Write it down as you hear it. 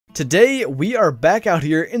Today, we are back out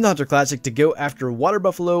here in the Hunter Classic to go after water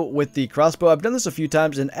buffalo with the crossbow. I've done this a few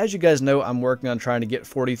times, and as you guys know, I'm working on trying to get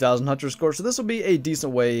 40,000 hunter score, so this will be a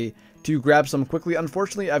decent way to grab some quickly.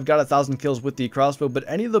 Unfortunately, I've got 1,000 kills with the crossbow, but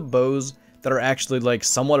any of the bows that are actually like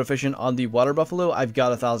somewhat efficient on the water buffalo, I've got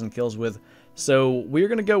 1,000 kills with. So we're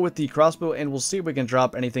going to go with the crossbow, and we'll see if we can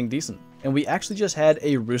drop anything decent. And we actually just had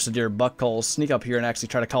a Reekyracer buck call sneak up here and actually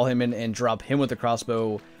try to call him in and drop him with the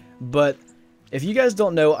crossbow, but if you guys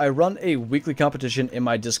don't know, I run a weekly competition in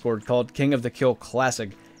my Discord called King of the Kill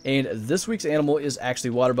Classic, and this week's animal is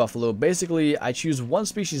actually water buffalo. Basically, I choose one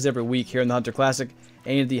species every week here in the Hunter Classic,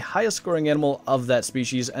 and the highest scoring animal of that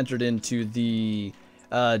species entered into the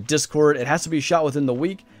Discord. It has to be shot within the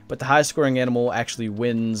week, but the highest scoring animal actually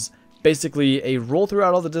wins. Basically, a roll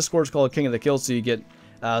throughout all the Discords called King of the Kill, so you get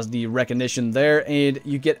the recognition there, and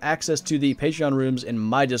you get access to the Patreon rooms in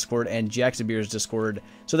my Discord and zXTOUGHXz's Discord,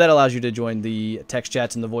 so that allows you to join the text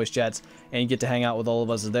chats and the voice chats, and you get to hang out with all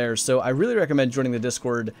of us there. So I really recommend joining the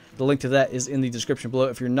Discord. The link to that is in the description below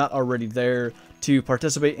if you're not already there to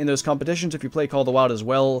participate in those competitions. If you play Call the Wild as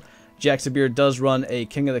well, zXTOUGHXz does run a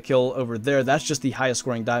King of the Kill over there. That's just the highest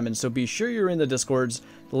scoring diamond, so be sure you're in the Discords.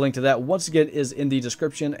 The link to that, once again, is in the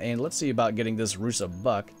description, and let's see about getting this Rusa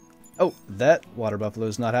buck. Oh, that water buffalo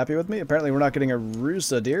is not happy with me. Apparently we're not getting a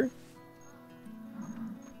Rusa deer.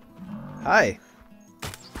 Hi.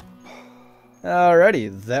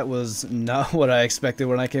 Alrighty, that was not what I expected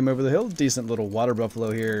when I came over the hill. Decent little water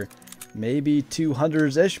buffalo here. Maybe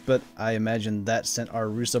 200s-ish, but I imagine that sent our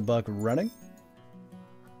Rusa buck running.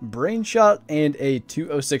 Brain shot and a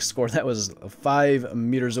 206 score. That was 5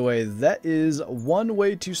 meters away. That is one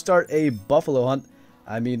way to start a buffalo hunt.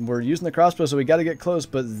 I mean, we're using the crossbow, so we got to get close,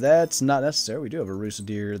 but that's not necessary. We do have a Rusa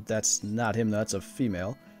deer. That's not him, that's a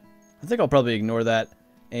female. I think I'll probably ignore that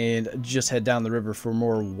and just head down the river for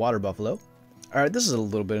more water buffalo. Alright, this is a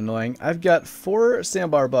little bit annoying. I've got 4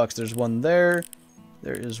 sandbar bucks. There's one there.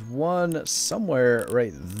 There is one somewhere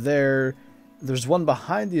right there. There's one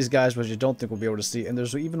behind these guys, which I don't think we'll be able to see. And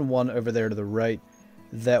there's even one over there to the right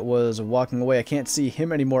that was walking away. I can't see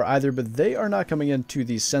him anymore either, but they are not coming into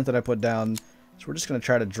the scent that I put down. So we're just going to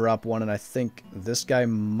try to drop one, and I think this guy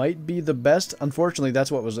might be the best. Unfortunately,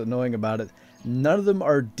 that's what was annoying about it. None of them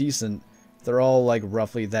are decent. They're all like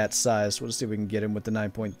roughly that size. So we'll just see if we can get him with the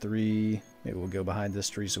 9.3. Maybe we'll go behind this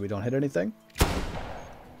tree so we don't hit anything.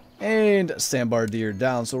 And sandbar deer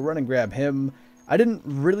down, so we'll run and grab him. I didn't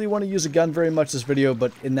really want to use a gun very much this video,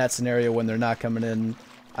 but in that scenario when they're not coming in,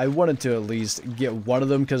 I wanted to at least get one of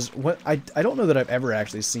them, because I don't know that I've ever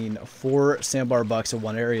actually seen 4 sandbar bucks in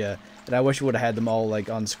one area, and I wish I would have had them all like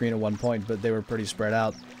on screen at one point, but they were pretty spread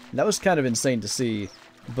out. And that was kind of insane to see,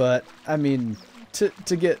 but I mean,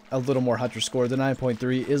 to get a little more hunter score, the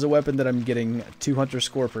 9.3 is a weapon that I'm getting 2 hunter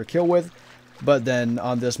score per kill with, but then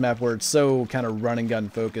on this map where it's so kind of run and gun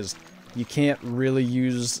focused, you can't really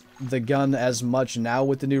use the gun as much now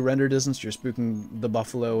with the new render distance. You're spooking the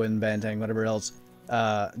buffalo and bantang, whatever else,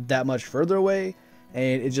 that much further away,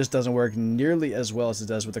 and it just doesn't work nearly as well as it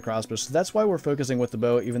does with the crossbow. So that's why we're focusing with the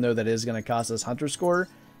bow, even though that is going to cost us hunter score.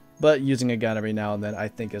 But using a gun every now and then I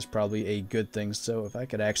think is probably a good thing. So if I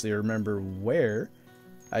could actually remember where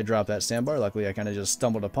I dropped that sandbar, luckily I kind of just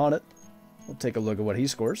stumbled upon it. We'll take a look at what he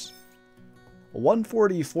scores.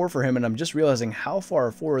 144 for him, and I'm just realizing how far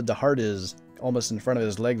forward the heart is, almost in front of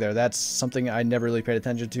his leg there. That's something I never really paid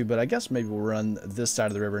attention to, but I guess maybe we'll run this side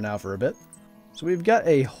of the river now for a bit. So we've got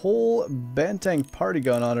a whole bantang party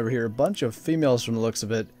going on over here. A bunch of females from the looks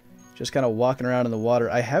of it, just kind of walking around in the water.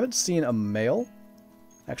 I haven't seen a male.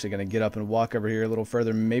 Actually going to get up and walk over here a little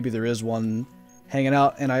further. Maybe there is one hanging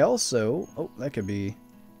out. And I also, oh, that could be,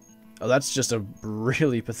 oh, that's just a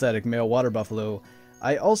really pathetic male water buffalo.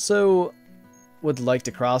 I also would like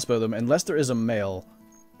to crossbow them unless there is a male.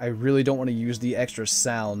 I really don't want to use the extra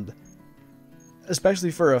sound, especially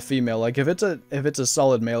for a female. Like if it's a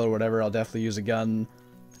solid male or whatever, I'll definitely use a gun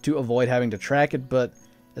to avoid having to track it. But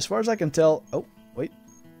as far as I can tell, oh wait,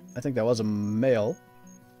 I think that was a male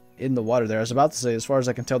in the water there. I was about to say, as far as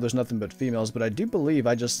I can tell, there's nothing but females, but I do believe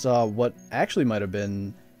I just saw what actually might have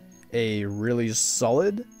been a really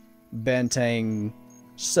solid bantang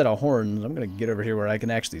set of horns. I'm gonna get over here where I can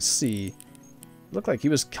actually see. Looked like he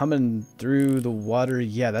was coming through the water.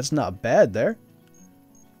 Yeah, that's not bad there.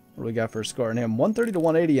 What do we got for a score on him? 130 to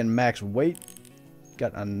 180 in max weight.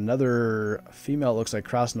 Got another female, looks like,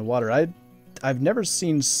 crossing the water. I've never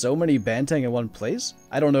seen so many bantang in one place.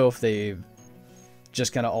 I don't know if they've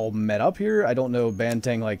just kind of all met up here. I don't know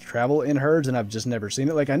bantang like travel in herds, and I've just never seen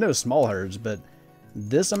it. Like, I know small herds, but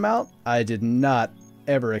this amount I did not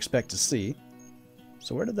ever expect to see.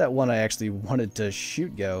 So where did that one I actually wanted to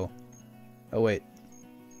shoot go? Oh, wait.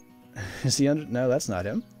 Is he under? No, that's not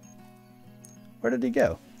him. Where did he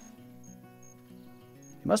go?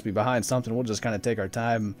 He must be behind something. We'll just kind of take our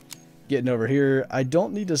time getting over here. I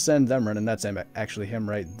don't need to send them running. That's actually him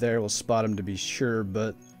right there. We'll spot him to be sure,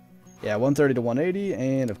 but yeah, 130 to 180,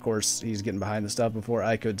 and of course he's getting behind the stuff before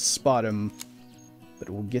I could spot him. But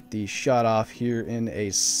we'll get the shot off here in a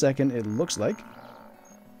second, it looks like.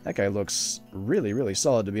 That guy looks really, really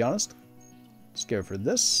solid, to be honest. Let's go for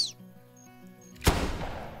this.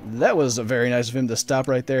 That was very nice of him to stop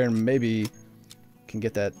right there, and maybe can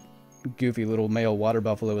get that goofy little male water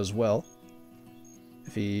buffalo as well.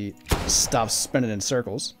 If he stops spinning in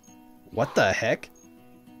circles. What the heck?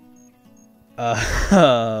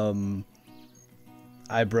 I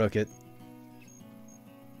broke it.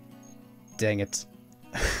 Dang it.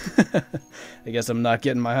 I guess I'm not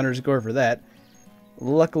getting my hunter score for that.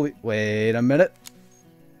 Luckily, wait a minute.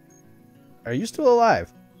 Are you still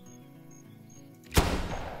alive?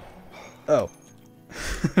 Oh.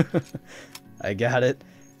 I got it.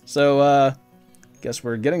 So, guess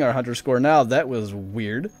we're getting our hunter score now. That was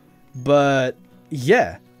weird. But,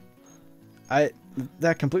 yeah.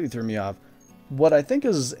 That completely threw me off. What I think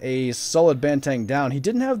is a solid bantang down. He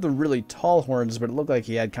didn't have the really tall horns, but it looked like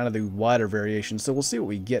he had kind of the wider variation. So we'll see what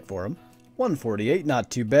we get for him. 148, not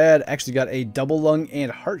too bad. Actually got a double lung and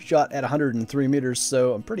heart shot at 103 meters,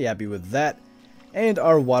 so I'm pretty happy with that. And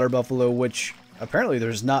our water buffalo, which apparently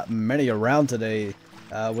there's not many around today,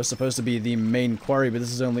 was supposed to be the main quarry, but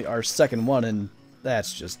this is only our second one, and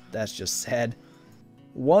that's just sad.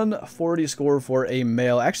 140 score for a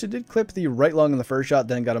male. Actually did clip the right lung in the first shot,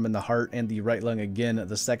 then got him in the heart and the right lung again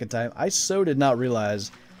the second time. I so did not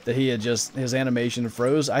realize that he had his animation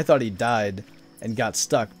froze. I thought he died and got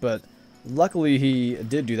stuck, but luckily he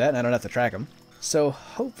did do that and I don't have to track him. So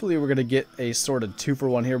hopefully we're going to get a sort of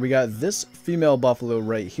 2-for-1 here. We got this female buffalo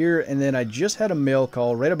right here, and then I just had a male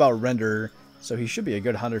call right about render, so he should be a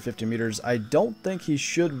good 150 meters. I don't think he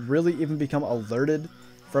should really even become alerted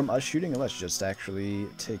from us shooting. Let's just actually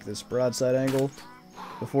take this broadside angle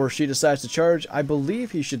before she decides to charge. I believe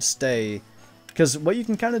he should stay, because what you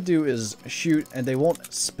can kind of do is shoot and they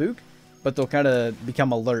won't spook, but they'll kind of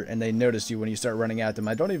become alert and they notice you when you start running at them.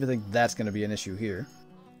 I don't even think that's going to be an issue here.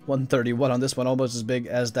 131 on this one, almost as big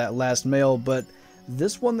as that last male, but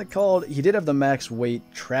this one that called, he did have the max weight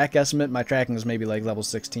track estimate. My tracking is maybe like level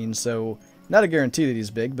 16, so not a guarantee that he's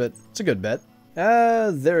big, but it's a good bet.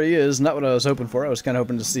 There he is. Not what I was hoping for. I was kind of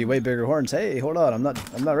hoping to see way bigger horns. Hey, hold on. I'm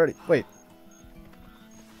not ready. Wait.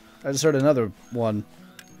 I just heard another one.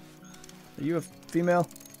 Are you a female?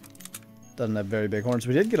 Doesn't have very big horns.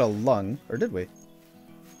 We did get a lung, or did we?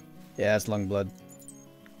 Yeah, it's lung blood.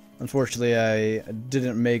 Unfortunately, I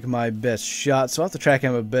didn't make my best shot, so I'll have to track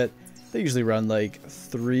him a bit. They usually run like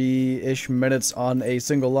 3-ish minutes on a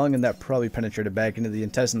single lung, and that probably penetrated back into the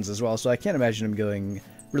intestines as well, so I can't imagine him going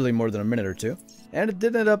really more than a minute or two. And it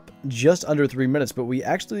did end up just under 3 minutes, but we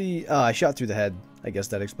actually, I shot through the head. I guess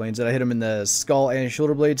that explains it. I hit him in the skull and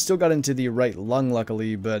shoulder blade. Still got into the right lung,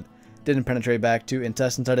 luckily, but didn't penetrate back to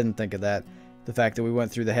intestines. I didn't think of that. The fact that we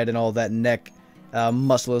went through the head and all that neck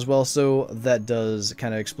muscle as well, so that does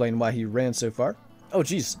kind of explain why he ran so far. Oh,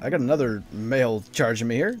 geez, I got another male charging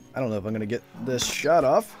me here. I don't know if I'm going to get this shot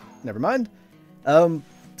off. Never mind.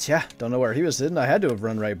 Yeah, don't know where he was hidden. I had to have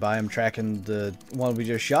run right by him tracking the one we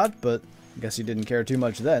just shot, but I guess he didn't care too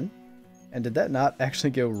much then. And did that not actually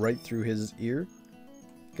go right through his ear?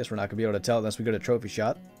 Guess we're not going to be able to tell unless we go to trophy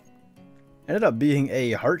shot. Ended up being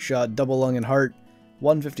a heart shot, double lung and heart,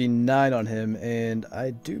 159 on him, and I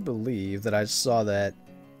do believe that I saw that,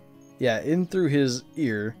 yeah, in through his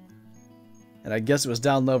ear, and I guess it was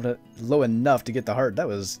down low enough to get the heart. That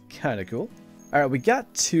was kind of cool. Alright, we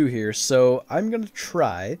got 2 here, so I'm going to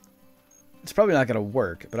try. It's probably not going to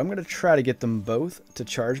work, but I'm going to try to get them both to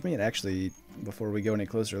charge me. And actually, before we go any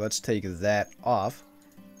closer, let's take that off.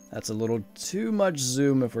 That's a little too much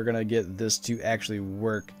zoom if we're going to get this to actually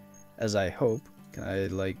work as I hope. Can I,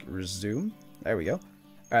 like, resume? There we go.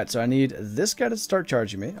 Alright, so I need this guy to start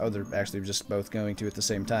charging me. Oh, they're actually just both going to at the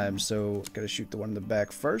same time, so gotta shoot the one in the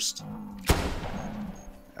back first.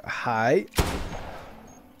 Hi.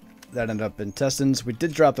 That ended up in intestines. We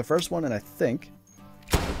did drop the first one, and I think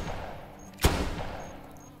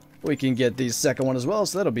we can get the second one as well,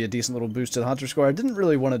 so that'll be a decent little boost to the hunter score. I didn't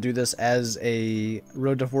really want to do this as a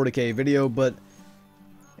Road to 40k video, but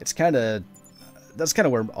it's kind of, that's kind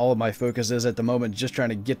of where all of my focus is at the moment, just trying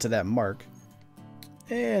to get to that mark.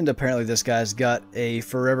 And apparently this guy's got a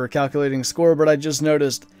forever calculating score, but I just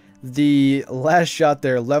noticed the last shot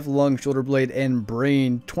there, left lung, shoulder blade, and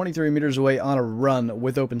brain, 23 meters away on a run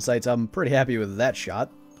with open sights. I'm pretty happy with that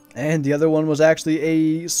shot. And the other one was actually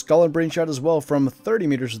a skull and brain shot as well from 30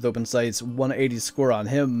 meters with open sights, 180 score on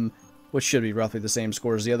him, which should be roughly the same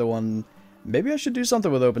score as the other one. Maybe I should do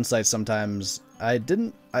something with open sights sometimes. I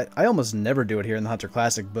almost never do it here in the Hunter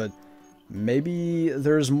Classic, but maybe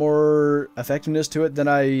there's more effectiveness to it than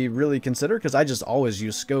I really consider, because I just always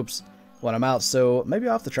use scopes when I'm out, so maybe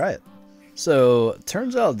I'll have to try it. So,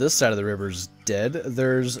 turns out this side of the river's dead.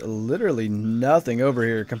 There's literally nothing over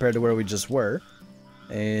here compared to where we just were.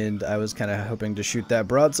 And I was kind of hoping to shoot that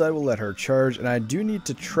broadside. We'll let her charge, and I do need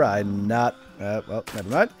to try not... well, never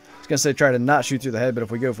mind. I was going to say try to not shoot through the head, but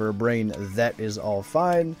if we go for a brain, that is all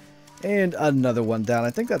fine. And another one down.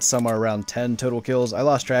 I think that's somewhere around 10 total kills. I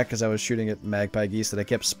lost track because I was shooting at magpie geese that I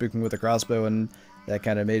kept spooking with a crossbow, and that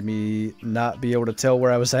kind of made me not be able to tell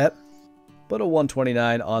where I was at. But a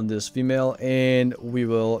 129 on this female, and we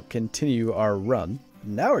will continue our run.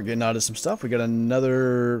 Now we're getting onto some stuff. We got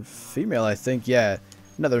another female, I think. Yeah,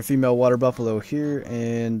 another female water buffalo here,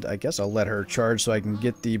 and I guess I'll let her charge so I can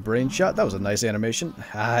get the brain shot. That was a nice animation.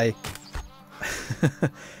 Hi.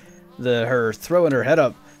 Her throwing her head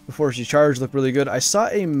up before she charged looked really good. I saw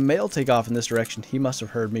a male take off in this direction. He must have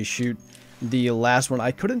heard me shoot the last one.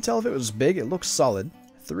 I couldn't tell if it was big. It looked solid.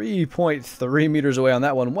 3.3 meters away on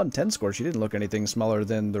that one. 110 score. She didn't look anything smaller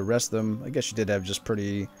than the rest of them. I guess she did have just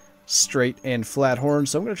pretty straight and flat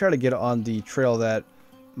horns. So I'm going to try to get on the trail that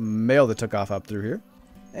male that took off up through here.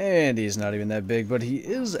 And he's not even that big, but he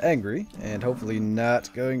is angry and hopefully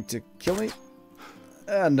not going to kill me.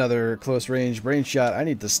 Another close range brain shot. I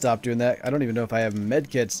need to stop doing that. I don't even know if I have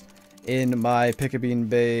medkits in my Pickabeen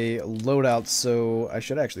Bay loadout, so I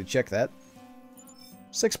should actually check that.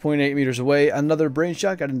 6.8 meters away, another brain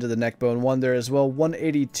shot, got into the neck bone one there as well.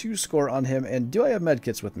 182 score on him, and do I have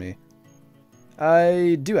medkits with me?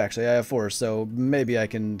 I do actually, I have 4, so maybe I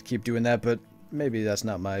can keep doing that, but maybe that's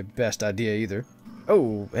not my best idea either.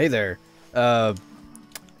 Oh, hey there.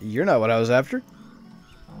 You're not what I was after.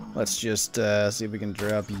 Let's just see if we can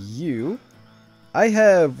drop you. I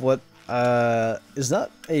have what is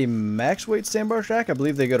not a max weight sandbar track. I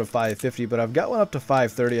believe they go to 550, but I've got one up to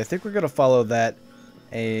 530. I think we're going to follow that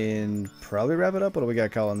and probably wrap it up. What do we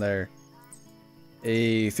got calling there?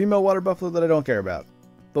 A female water buffalo that I don't care about.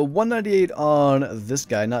 But 198 on this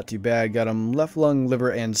guy, not too bad. Got him left lung,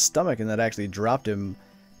 liver, and stomach, and that actually dropped him.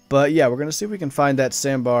 But yeah, we're going to see if we can find that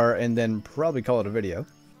sandbar and then probably call it a video.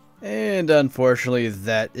 And unfortunately,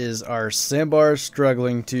 that is our sandbar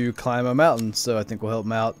struggling to climb a mountain. So I think we'll help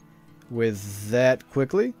him out with that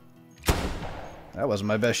quickly. That wasn't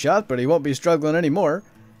my best shot, but he won't be struggling anymore.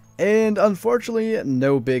 And unfortunately,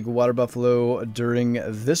 no big water buffalo during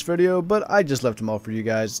this video, but I just left them all for you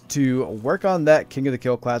guys to work on that King of the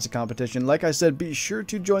Kill Classic competition. Like I said, be sure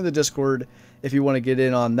to join the Discord if you want to get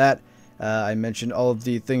in on that. I mentioned all of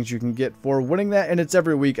the things you can get for winning that, and it's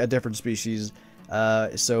every week a different species.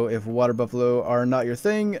 So if water buffalo are not your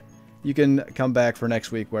thing, you can come back for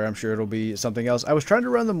next week where I'm sure it'll be something else. I was trying to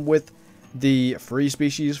run them with the free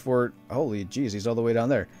species for, holy jeez, he's all the way down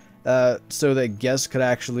there. So that guests could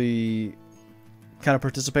actually kind of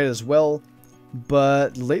participate as well.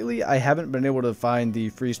 But lately I haven't been able to find the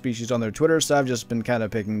free species on their Twitter, so I've just been kind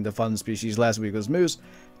of picking the fun species. Last week was moose.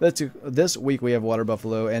 This week we have water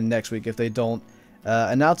buffalo, and next week if they don't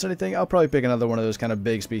announce anything, I'll probably pick another one of those kind of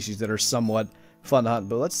big species that are somewhat fun to hunt.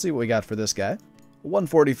 But let's see what we got for this guy.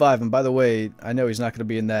 145, and by the way, I know he's not going to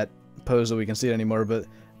be in that pose that we can see it anymore, but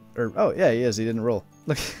oh yeah, he is. He didn't roll.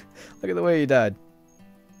 Look at the way he died.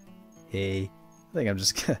 Hey, I think I'm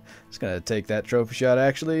just gonna take that trophy shot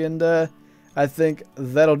actually, and I think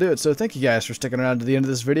that'll do it. So thank you guys for sticking around to the end of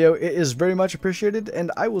this video. It is very much appreciated,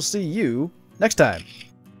 and I will see you next time.